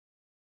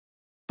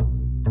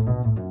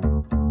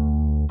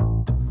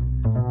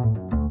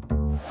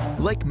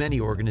Like many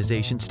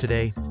organizations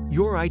today,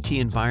 your IT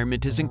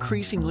environment is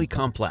increasingly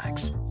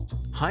complex,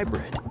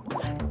 hybrid,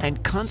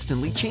 and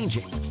constantly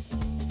changing.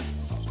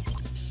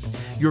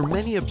 Your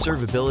many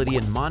observability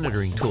and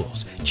monitoring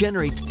tools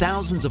generate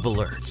thousands of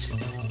alerts,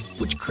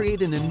 which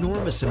create an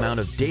enormous amount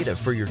of data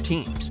for your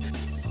teams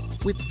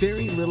with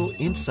very little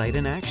insight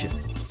and action.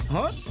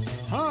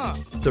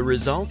 The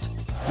result?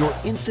 Your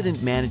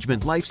incident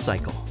management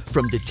lifecycle,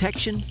 from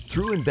detection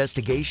through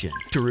investigation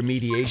to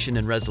remediation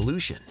and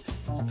resolution,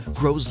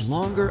 grows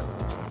longer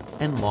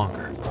and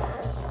longer.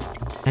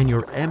 And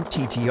your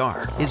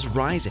MTTR is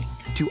rising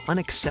to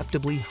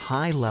unacceptably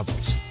high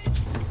levels.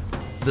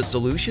 The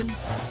solution?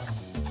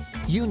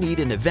 You need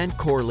an event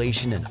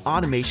correlation and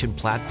automation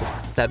platform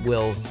that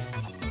will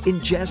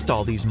ingest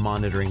all these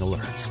monitoring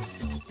alerts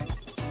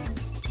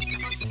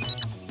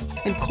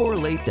and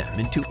correlate them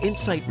into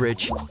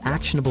insight-rich,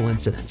 actionable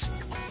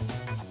incidents.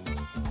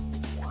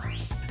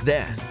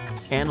 Then,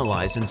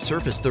 analyze and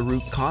surface the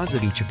root cause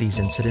of each of these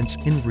incidents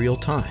in real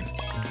time.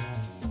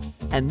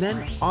 And then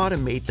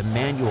automate the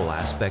manual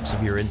aspects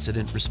of your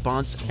incident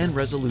response and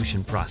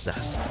resolution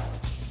process.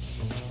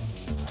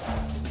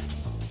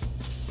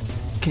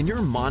 Can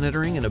your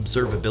monitoring and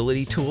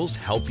observability tools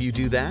help you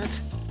do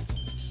that?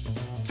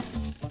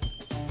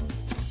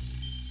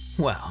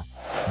 Well,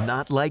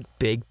 not like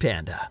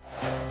BigPanda.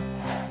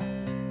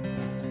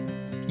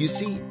 You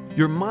see,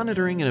 your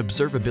monitoring and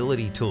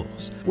observability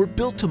tools were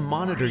built to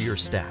monitor your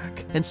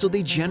stack, and so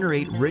they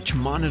generate rich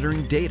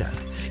monitoring data,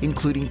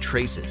 including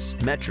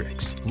traces,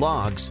 metrics,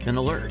 logs, and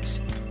alerts.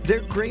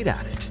 They're great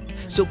at it,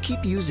 so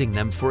keep using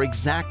them for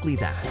exactly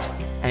that.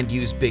 And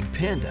use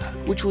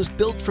BigPanda, which was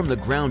built from the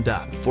ground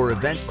up for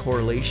event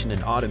correlation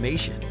and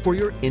automation for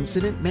your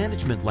incident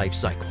management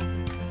lifecycle.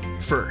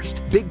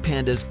 First,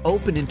 BigPanda's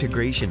Open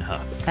Integration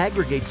Hub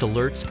aggregates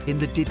alerts in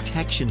the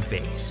detection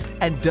phase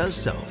and does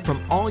so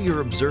from all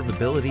your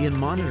observability and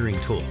monitoring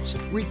tools,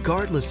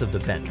 regardless of the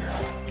vendor.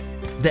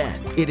 Then,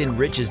 it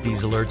enriches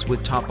these alerts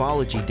with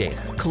topology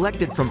data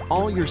collected from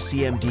all your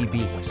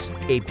CMDBs,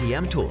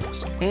 APM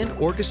tools, and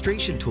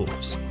orchestration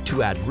tools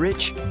to add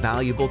rich,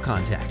 valuable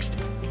context.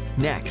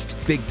 Next,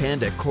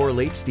 BigPanda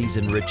correlates these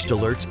enriched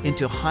alerts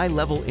into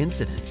high-level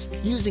incidents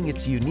using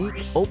its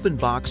unique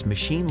open-box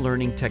machine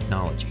learning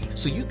technology,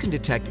 so you can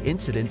detect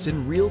incidents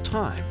in real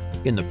time.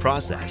 In the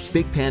process,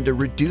 BigPanda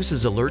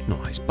reduces alert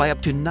noise by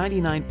up to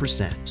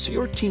 99%, so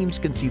your teams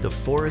can see the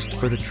forest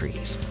for the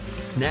trees.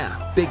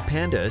 Now,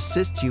 BigPanda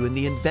assists you in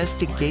the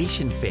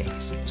investigation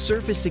phase,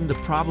 surfacing the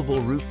probable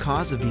root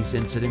cause of these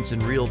incidents in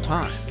real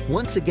time,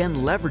 once again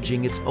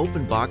leveraging its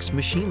open-box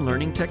machine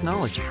learning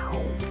technology.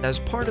 As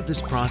part of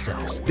this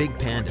process,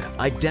 BigPanda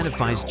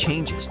identifies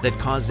changes that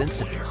cause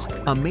incidents,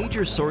 a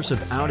major source of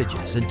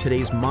outages in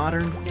today's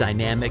modern,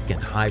 dynamic,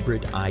 and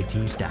hybrid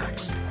IT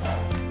stacks.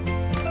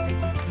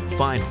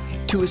 Finally,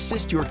 to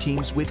assist your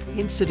teams with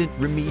incident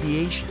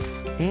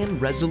remediation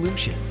and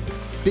resolution,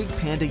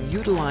 BigPanda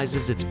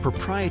utilizes its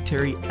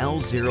proprietary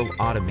L0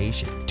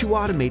 automation to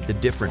automate the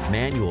different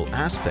manual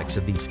aspects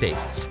of these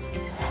phases.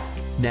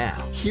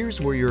 Now, here's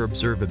where your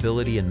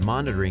observability and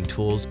monitoring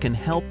tools can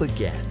help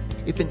again.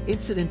 If an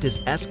incident is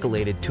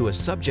escalated to a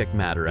subject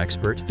matter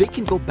expert, they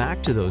can go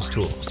back to those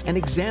tools and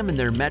examine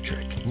their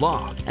metric,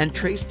 log, and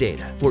trace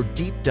data for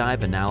deep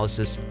dive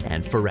analysis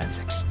and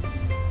forensics.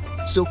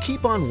 So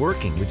keep on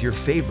working with your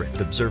favorite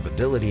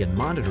observability and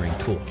monitoring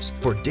tools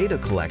for data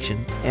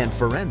collection and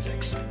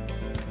forensics.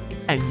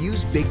 And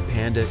use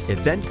BigPanda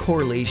Event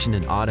Correlation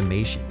and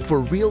Automation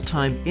for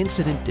real-time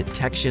incident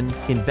detection,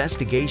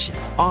 investigation,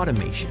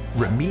 automation,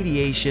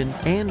 remediation,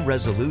 and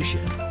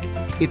resolution.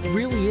 It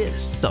really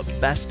is the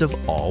best of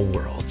all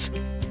worlds.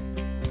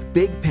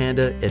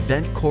 BigPanda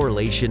Event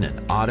Correlation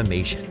and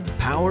Automation,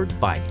 powered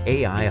by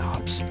AI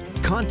Ops.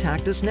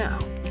 Contact us now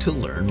to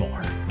learn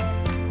more.